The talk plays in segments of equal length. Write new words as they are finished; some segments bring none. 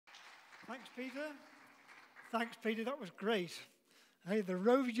Thanks, Peter. Thanks, Peter. That was great. Hey, the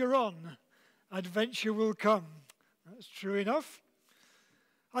road you're on, adventure will come. That's true enough.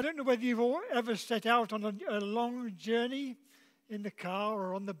 I don't know whether you've all ever set out on a long journey in the car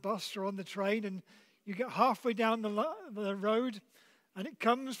or on the bus or on the train, and you get halfway down the road, and it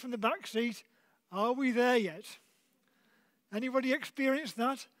comes from the back seat, "Are we there yet?" Anybody experienced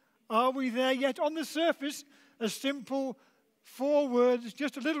that? Are we there yet? On the surface, a simple 4 words,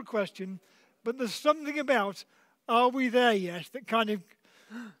 just a little question, but there's something about "are we there yet" that kind of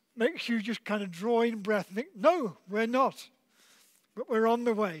makes you just kind of draw in breath and think, no, we're not, but we're on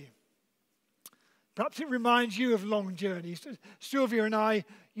the way. Perhaps it reminds you of long journeys. Sylvia and I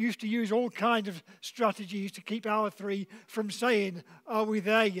used to use all kinds of strategies to keep our 3 from saying, "Are we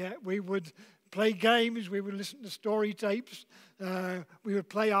there yet?" We would play games, we would listen to story tapes, we would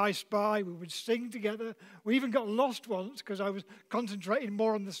play I Spy, we would sing together. We even got lost once because I was concentrating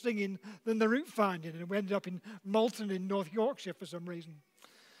more on the singing than the route finding, and we ended up in Malton in North Yorkshire for some reason.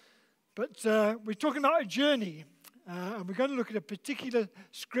 But we're talking about a journey, and we're going to look at a particular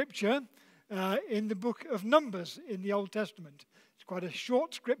scripture in the book of Numbers in the Old Testament. It's quite a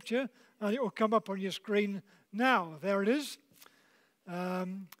short scripture, and it will come up on your screen now. There it is.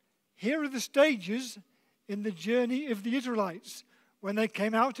 Here are the stages in the journey of the Israelites when they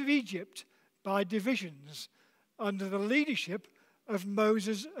came out of Egypt by divisions under the leadership of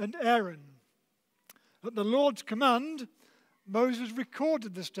Moses and Aaron. At the Lord's command, Moses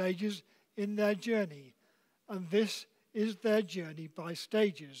recorded the stages in their journey, and this is their journey by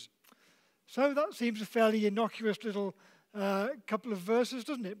stages. So that seems a fairly innocuous little couple of verses,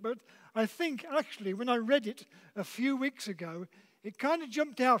 doesn't it? But I think actually when I read it a few weeks ago, it kind of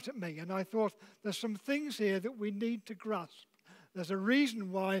jumped out at me, and I thought there's some things here that we need to grasp. There's a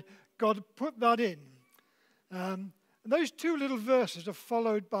reason why God put that in. And those 2 little verses are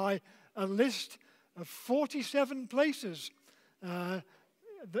followed by a list of 47 places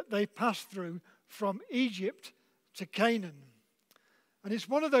that they passed through from Egypt to Canaan. And it's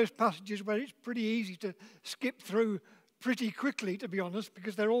one of those passages where it's pretty easy to skip through pretty quickly, to be honest,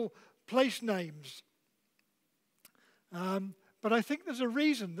 because they're all place names. But I think there's a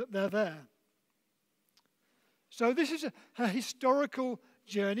reason that they're there. So this is a historical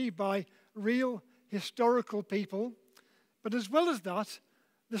journey by real historical people. But as well as that,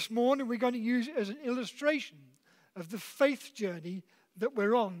 this morning we're going to use it as an illustration of the faith journey that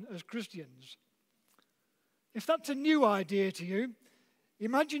we're on as Christians. If that's a new idea to you,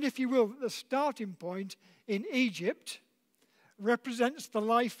 imagine, if you will, that the starting point in Egypt represents the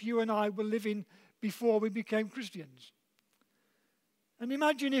life you and I were living before we became Christians. And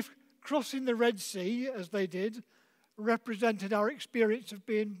imagine if crossing the Red Sea, as they did, represented our experience of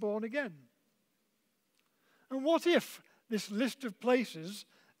being born again. And what if this list of places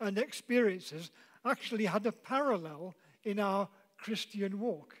and experiences actually had a parallel in our Christian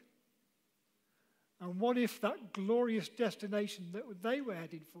walk? And what if that glorious destination that they were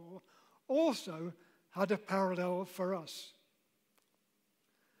headed for also had a parallel for us?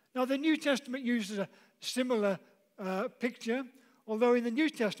 Now, the New Testament uses a similar picture, although in the New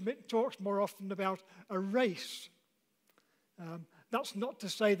Testament it talks more often about a race. That's not to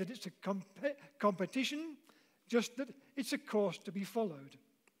say that it's a competition, just that it's a course to be followed.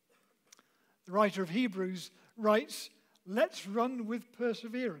 The writer of Hebrews writes, "Let's run with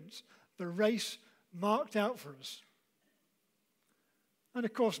perseverance the race marked out for us." And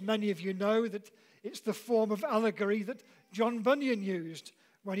of course, many of you know that it's the form of allegory that John Bunyan used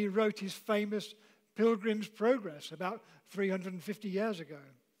when he wrote his famous Pilgrim's Progress about 350 years ago.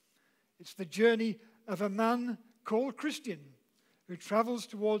 It's the journey of a man called Christian who travels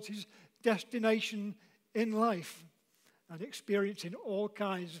towards his destination in life and experiencing all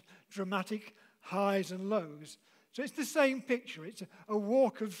kinds of dramatic highs and lows. So it's the same picture. It's a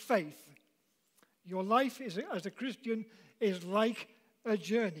walk of faith. Your life as a Christian is like a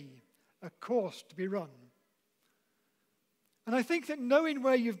journey, a course to be run. And I think that knowing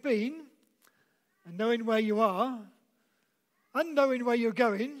where you've been and knowing where you are and knowing where you're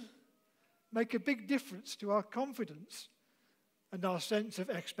going make a big difference to our confidence and our sense of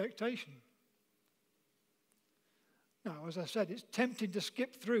expectation. Now, as I said, it's tempting to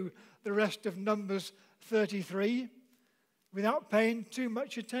skip through the rest of Numbers 33 without paying too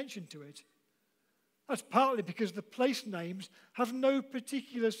much attention to it. That's partly because the place names have no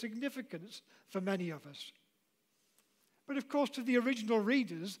particular significance for many of us. But of course, to the original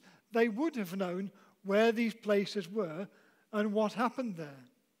readers, they would have known where these places were and what happened there.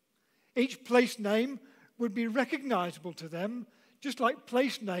 Each place name would be recognizable to them, just like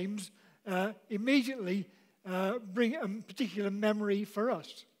place names immediately bring a particular memory for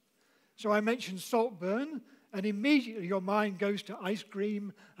us. So I mention Saltburn, and immediately your mind goes to ice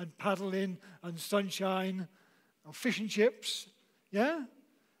cream and paddling and sunshine or fish and chips. Yeah?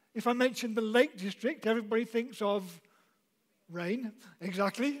 If I mention the Lake District, everybody thinks of rain.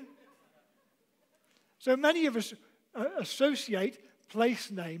 Exactly. So many of us associate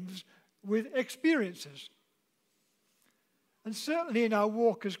place names with experiences. And certainly in our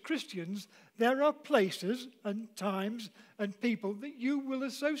walk as Christians, there are places and times and people that you will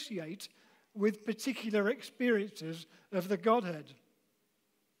associate with particular experiences of the Godhead.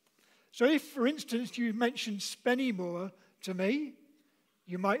 So if, for instance, you mentioned Spennymoor to me,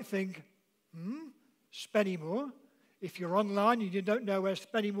 you might think, Spennymoor? If you're online and you don't know where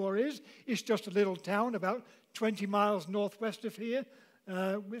Spennymoor is, it's just a little town about 20 miles northwest of here,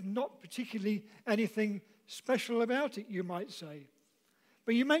 with not particularly anything special about it, you might say.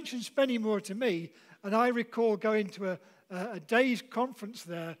 But you mentioned Spennymoor to me, and I recall going to a day's conference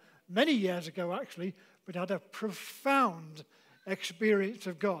there many years ago, actually, but had a profound experience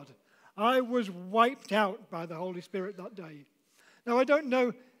of God. I was wiped out by the Holy Spirit that day. Now, I don't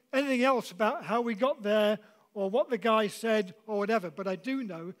know anything else about how we got there or what the guy said or whatever, but I do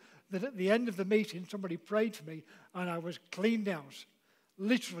know that at the end of the meeting, somebody prayed for me, and I was cleaned out,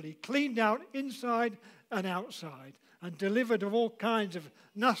 literally cleaned out inside and outside, and delivered of all kinds of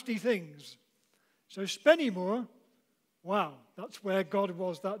nasty things. So Spennymoor, wow, that's where God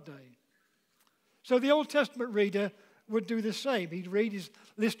was that day. So the Old Testament reader would do the same. He'd read his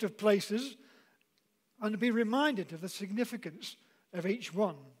list of places and be reminded of the significance of each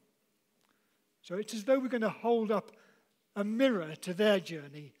one. So it's as though we're going to hold up a mirror to their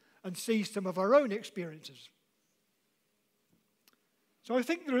journey and see some of our own experiences. So I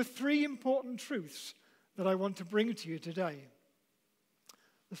think there are three important truths that I want to bring to you today.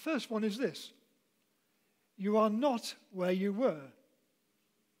 The first one is this: you are not where you were.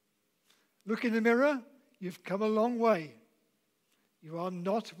 Look in the mirror, you've come a long way. You are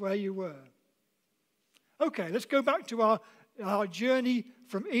not where you were. Okay, let's go back to our journey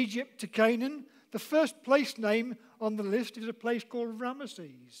from Egypt to Canaan. The first place name on the list is a place called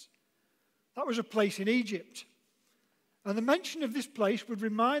Ramesses. That was a place in Egypt. And the mention of this place would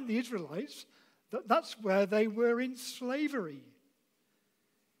remind the Israelites that that's where they were in slavery.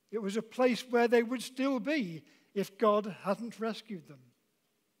 It was a place where they would still be if God hadn't rescued them.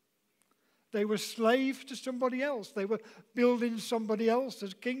 They were slaves to somebody else. They were building somebody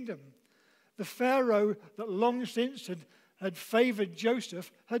else's kingdom. The Pharaoh that long since had favored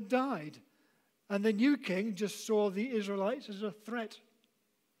Joseph had died. And the new king just saw the Israelites as a threat.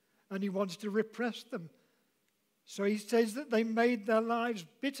 And he wants to repress them. So he says that they made their lives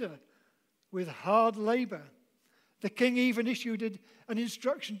bitter with hard labor. The king even issued an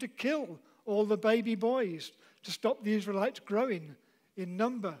instruction to kill all the baby boys to stop the Israelites growing in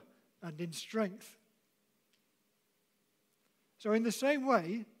number and in strength. So in the same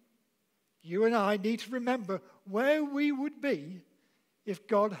way, you and I need to remember where we would be if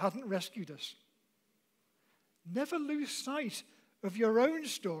God hadn't rescued us. Never lose sight of your own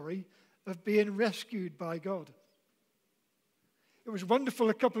story of being rescued by God. It was wonderful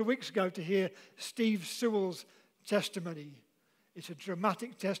a couple of weeks ago to hear Steve Sewell's testimony. It's a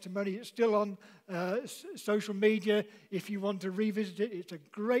dramatic testimony. It's still on social media if you want to revisit it. It's a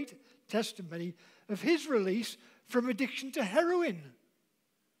great testimony of his release from addiction to heroin.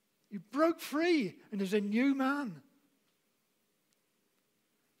 He broke free and is a new man.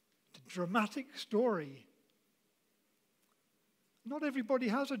 It's a dramatic story. Not everybody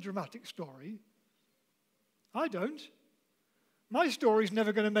has a dramatic story. I don't. My story's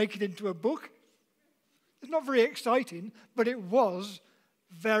never going to make it into a book. It's not very exciting, but it was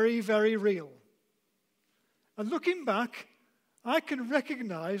very, very real. And looking back, I can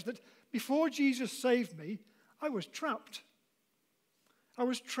recognize that before Jesus saved me, I was trapped. I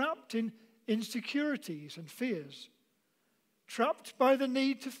was trapped in insecurities and fears, trapped by the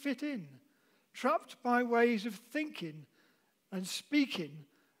need to fit in, trapped by ways of thinking and speaking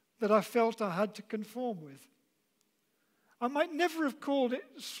that I felt I had to conform with. I might never have called it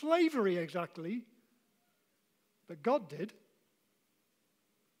slavery exactly, but God did.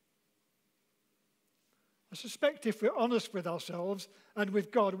 I suspect if we're honest with ourselves and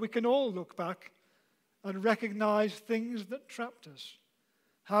with God, we can all look back and recognize things that trapped us.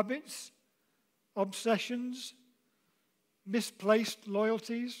 Habits, obsessions, misplaced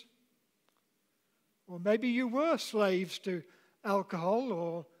loyalties. Or maybe you were slaves to alcohol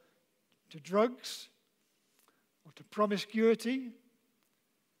or to drugs or to promiscuity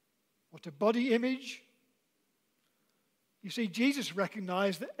or to body image. You see, Jesus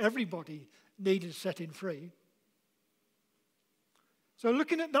recognized that everybody needed setting free. So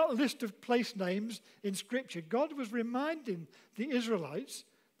looking at that list of place names in Scripture, God was reminding the Israelites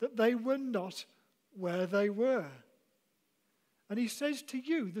that they were not where they were. And he says to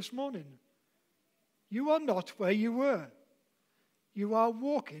you this morning, you are not where you were. You are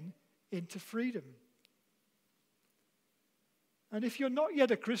walking into freedom. And if you're not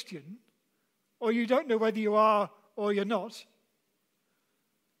yet a Christian, or you don't know whether you are or you're not,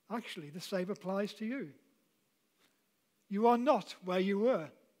 actually the same applies to you. You are not where you were.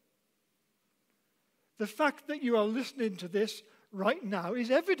 The fact that you are listening to this right now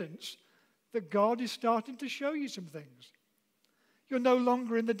is evidence that God is starting to show you some things. You're no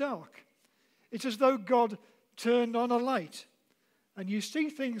longer in the dark. It's as though God turned on a light and you see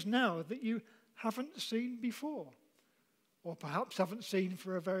things now that you haven't seen before, or perhaps haven't seen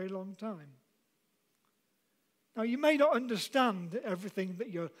for a very long time. Now, you may not understand everything that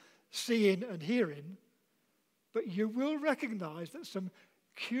you're seeing and hearing, but you will recognize that some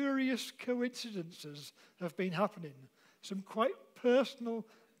curious coincidences have been happening. Some quite personal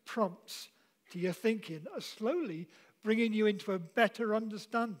prompts to your thinking are slowly bringing you into a better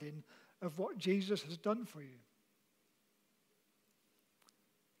understanding of what Jesus has done for you.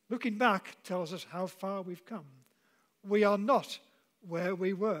 Looking back tells us how far we've come. We are not where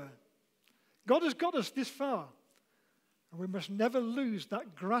we were. God has got us this far, and we must never lose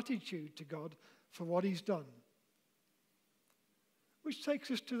that gratitude to God for what he's done. Which takes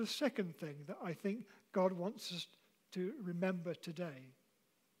us to the second thing that I think God wants us to remember today.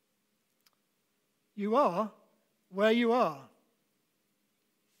 You are where you are.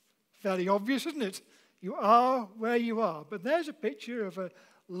 Fairly obvious, isn't it? You are where you are. But there's a picture of a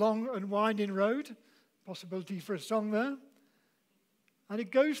long and winding road, possibility for a song there, and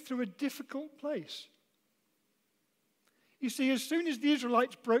it goes through a difficult place. You see, as soon as the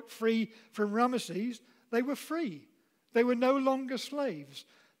Israelites broke free from Ramesses, they were free. They were no longer slaves.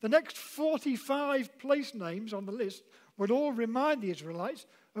 The next 45 place names on the list would all remind the Israelites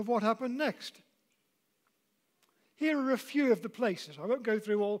of what happened next. Here are a few of the places. I won't go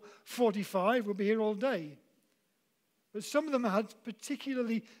through all 45. We'll be here all day. But some of them had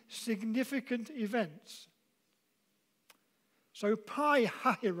particularly significant events. So Pi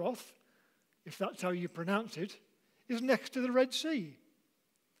Hahiroth, if that's how you pronounce it, is next to the Red Sea.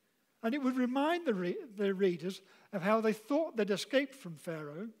 And it would remind the readers of how they thought they'd escaped from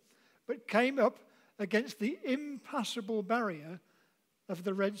Pharaoh, but came up against the impassable barrier of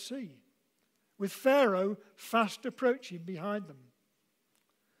the Red Sea, with Pharaoh fast approaching behind them.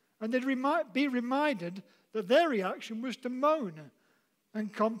 And they'd be reminded that their reaction was to moan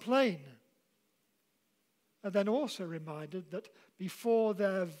and complain. And then also reminded that before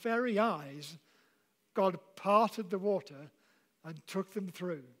their very eyes, God parted the water and took them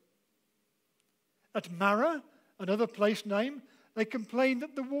through. At Marah, another place name, they complained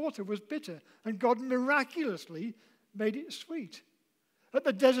that the water was bitter, and God miraculously made it sweet. At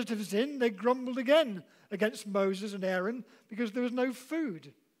the desert of Zin, they grumbled again against Moses and Aaron because there was no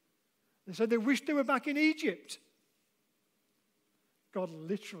food. They said they wished they were back in Egypt. God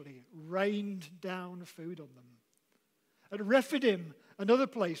literally rained down food on them. At Rephidim, another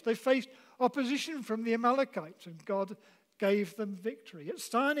place, they faced opposition from the Amalekites, and God gave them victory. At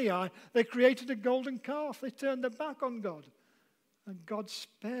Sinai, they created a golden calf. They turned their back on God, and God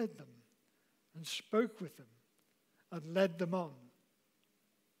spared them and spoke with them and led them on.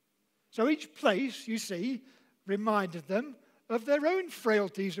 So each place, you see, reminded them of their own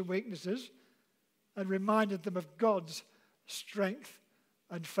frailties and weaknesses and reminded them of God's strength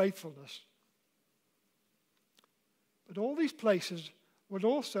and faithfulness. But all these places would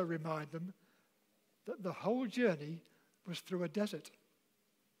also remind them that the whole journey was through a desert.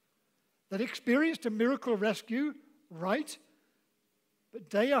 They'd experienced a miracle rescue, right? But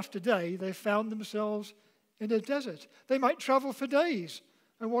day after day, they found themselves in a desert. They might travel for days.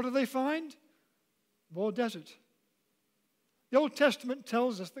 And what do they find? More desert. The Old Testament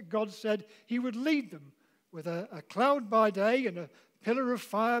tells us that God said he would lead them with a cloud by day and a pillar of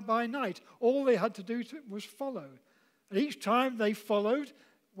fire by night. All they had to do was follow. And each time they followed,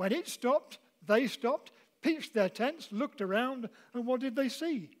 when it stopped, they stopped, pitched their tents, looked around, and what did they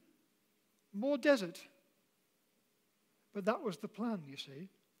see? More desert. But that was the plan, you see.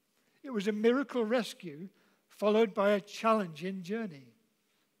 It was a miracle rescue followed by a challenging journey.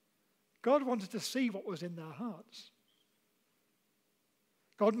 God wanted to see what was in their hearts.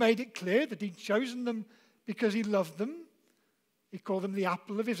 God made it clear that he'd chosen them because he loved them. He called them the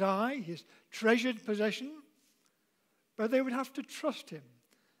apple of his eye, his treasured possession. But they would have to trust him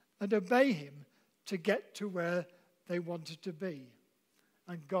and obey him to get to where they wanted to be.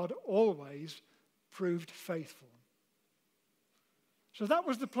 And God always proved faithful. So that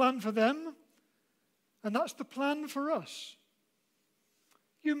was the plan for them, and that's the plan for us.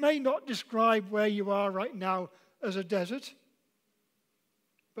 You may not describe where you are right now as a desert,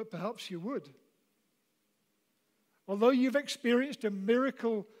 but perhaps you would. Although you've experienced a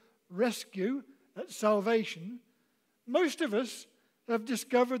miracle rescue at salvation, most of us have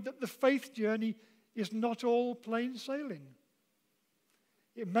discovered that the faith journey is not all plain sailing.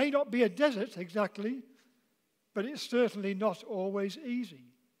 It may not be a desert exactly, but it's certainly not always easy.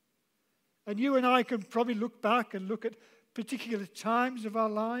 And you and I can probably look back and look at particular times of our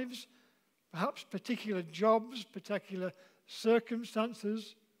lives, perhaps particular jobs, particular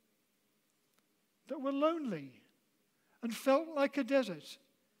circumstances, that were lonely and felt like a desert.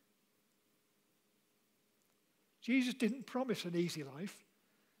 Jesus didn't promise an easy life.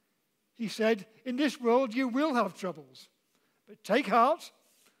 He said, in this world you will have troubles, but take heart,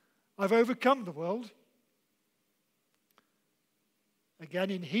 I've overcome the world.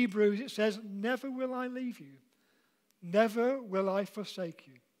 Again, in Hebrews it says, never will I leave you. Never will I forsake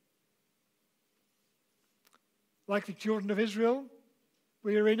you. Like the children of Israel,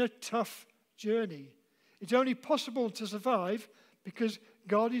 we are in a tough journey. It's only possible to survive because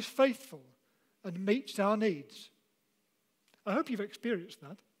God is faithful and meets our needs. I hope you've experienced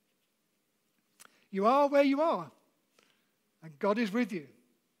that. You are where you are, and God is with you.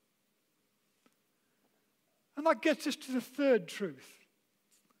 And that gets us to the third truth.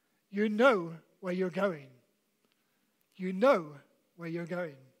 You know where you're going. You know where you're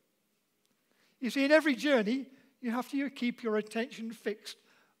going. You see, in every journey, you have to keep your attention fixed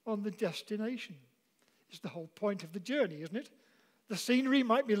on the destination. It's the whole point of the journey, isn't it? The scenery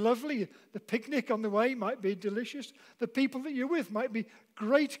might be lovely. The picnic on the way might be delicious. The people that you're with might be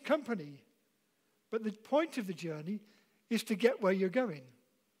great company. But the point of the journey is to get where you're going.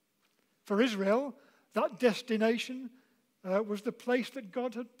 For Israel, that destination was the place that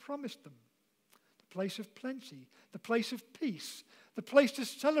God had promised them. The place of plenty, the place of peace, the place to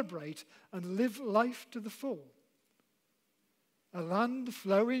celebrate and live life to the full. A land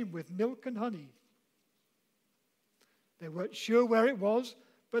flowing with milk and honey. They weren't sure where it was,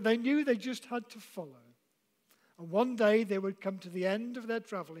 but they knew they just had to follow. And one day they would come to the end of their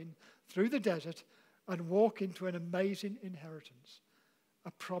traveling through the desert and walk into an amazing inheritance,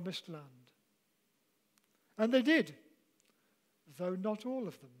 a promised land. And they did, though not all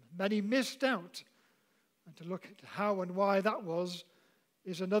of them. Many missed out. And to look at how and why that was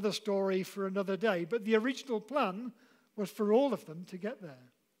is another story for another day. But the original plan was for all of them to get there.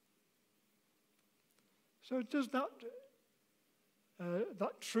 So does that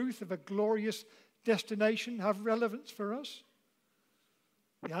truth of a glorious destination have relevance for us?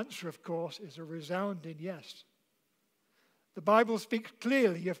 The answer, of course, is a resounding yes. The Bible speaks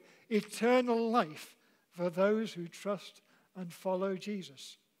clearly of eternal life for those who trust and follow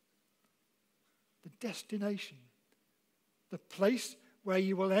Jesus. The destination, the place where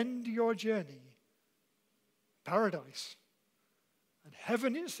you will end your journey, paradise and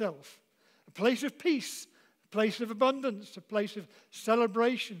heaven itself, a place of peace, a place of abundance, a place of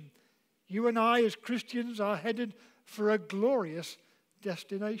celebration. You and I as Christians are headed for a glorious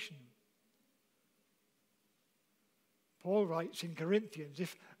destination. Paul writes in Corinthians,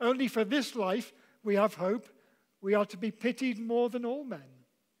 if only for this life we have hope, we are to be pitied more than all men.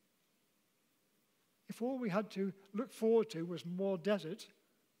 If all we had to look forward to was more desert,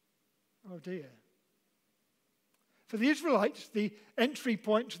 oh dear. For the Israelites, the entry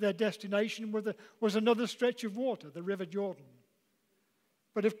point to their destination was another stretch of water, the River Jordan.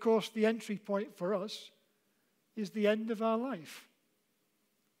 But of course, the entry point for us is the end of our life,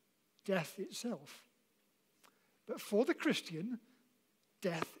 death itself. But for the Christian,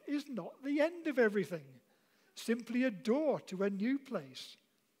 death is not the end of everything, simply a door to a new place.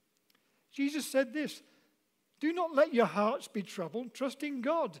 Jesus said this, do not let your hearts be troubled. Trust in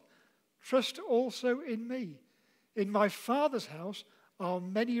God. Trust also in me. In my Father's house are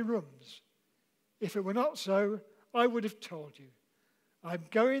many rooms. If it were not so, I would have told you. I'm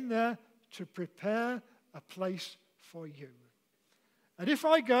going there to prepare a place for you. And if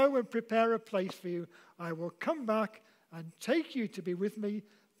I go and prepare a place for you, I will come back and take you to be with me,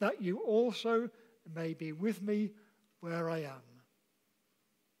 that you also may be with me where I am.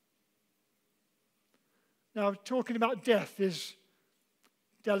 Now, talking about death is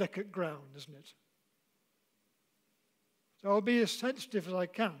delicate ground, isn't it? So I'll be as sensitive as I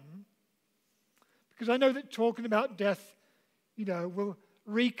can, because I know that talking about death, will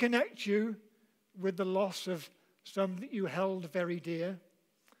reconnect you with the loss of some that you held very dear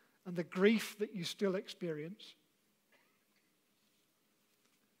and the grief that you still experience.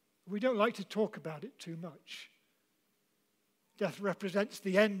 We don't like to talk about it too much. Death represents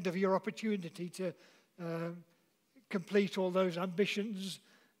the end of your opportunity to complete all those ambitions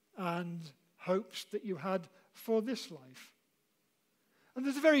and hopes that you had for this life. And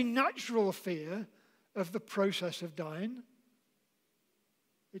there's a very natural fear of the process of dying.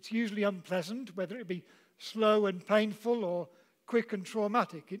 It's usually unpleasant, whether it be slow and painful or quick and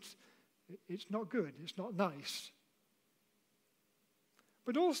traumatic. It's not good. It's not nice.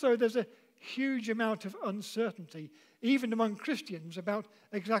 But also there's a huge amount of uncertainty, even among Christians, about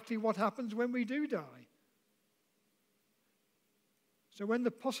exactly what happens when we do die. So when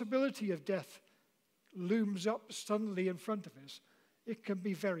the possibility of death looms up suddenly in front of us, it can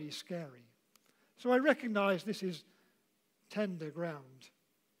be very scary. So I recognize this is tender ground.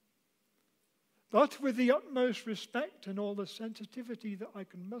 But with the utmost respect and all the sensitivity that I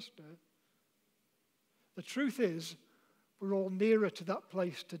can muster, the truth is we're all nearer to that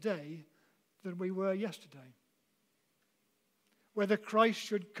place today than we were yesterday. Whether Christ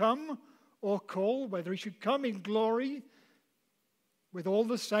should come or call, whether he should come in glory with all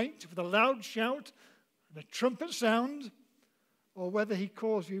the saints, with a loud shout and a trumpet sound, or whether he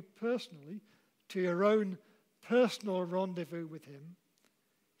calls you personally to your own personal rendezvous with him,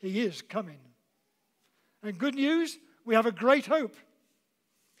 he is coming. And good news, we have a great hope.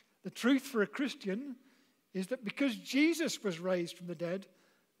 The truth for a Christian is that because Jesus was raised from the dead,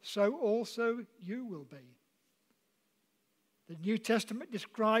 so also you will be. The New Testament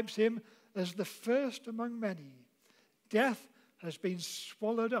describes him as the first among many. Death has been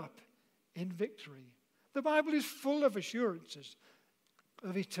swallowed up in victory. The Bible is full of assurances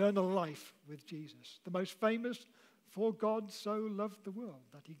of eternal life with Jesus. The most famous, for God so loved the world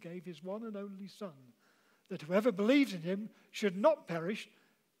that he gave his one and only Son, that whoever believes in him should not perish,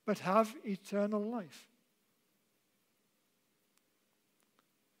 but have eternal life.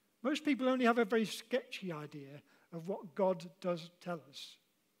 Most people only have a very sketchy idea of what God does tell us.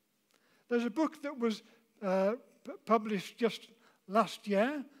 There's a book that was published just last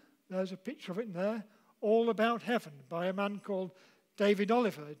year. There's a picture of it in there, All About Heaven, by a man called David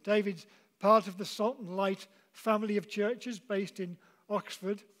Oliver. David's part of the Salt and Light family of churches based in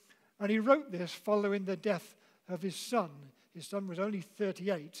Oxford. And he wrote this following the death of his son. His son was only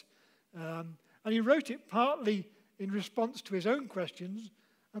 38. And he wrote it partly in response to his own questions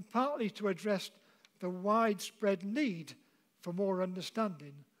and partly to address the widespread need for more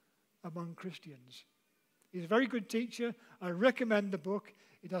understanding among Christians. He's a very good teacher. I recommend the book.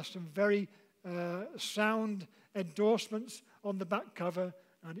 It has some very sound endorsements on the back cover,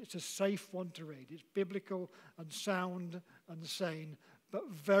 and it's a safe one to read. It's biblical and sound and sane, but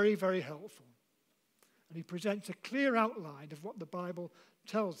very, very helpful. And he presents a clear outline of what the Bible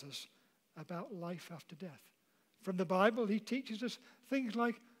tells us about life after death. From the Bible, he teaches us things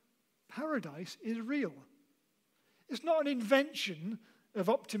like paradise is real. It's not an invention of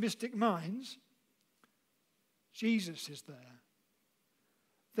optimistic minds. Jesus is there.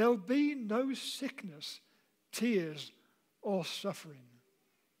 There'll be no sickness, tears, or suffering.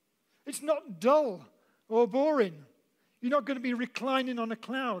 It's not dull or boring. You're not going to be reclining on a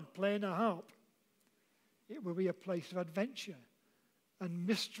cloud playing a harp. It will be a place of adventure and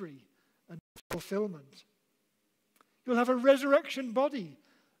mystery and fulfillment. You'll have a resurrection body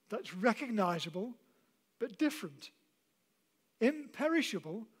that's recognizable but different,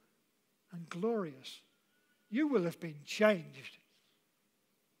 imperishable and glorious. You will have been changed.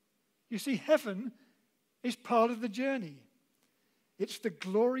 You see, heaven is part of the journey. It's the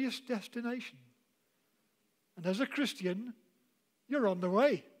glorious destination. And as a Christian, you're on the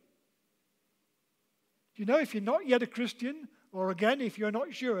way. You know, if you're not yet a Christian, or again, if you're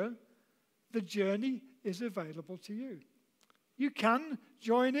not sure, the journey is available to you. You can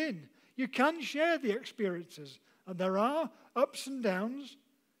join in. You can share the experiences. And there are ups and downs,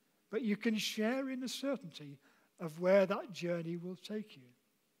 but you can share in the certainty of where that journey will take you.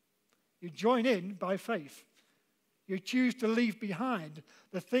 You join in by faith. You choose to leave behind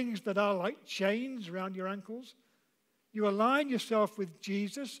the things that are like chains around your ankles. You align yourself with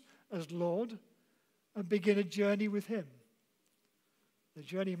Jesus as Lord and begin a journey with him. The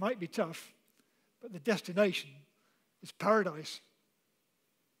journey might be tough, but the destination is paradise.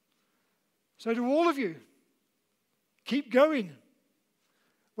 So to all of you, keep going.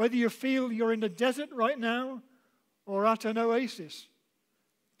 Whether you feel you're in a desert right now or at an oasis,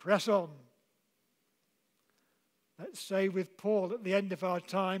 press on. Let's say with Paul at the end of our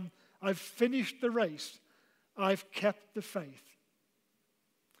time, I've finished the race. I've kept the faith.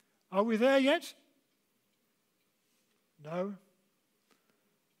 Are we there yet? No.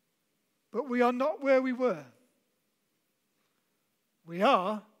 But we are not where we were. We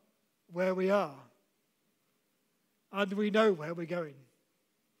are where we are. and we know where we're going.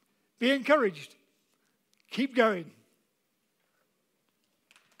 Be encouraged. Keep going.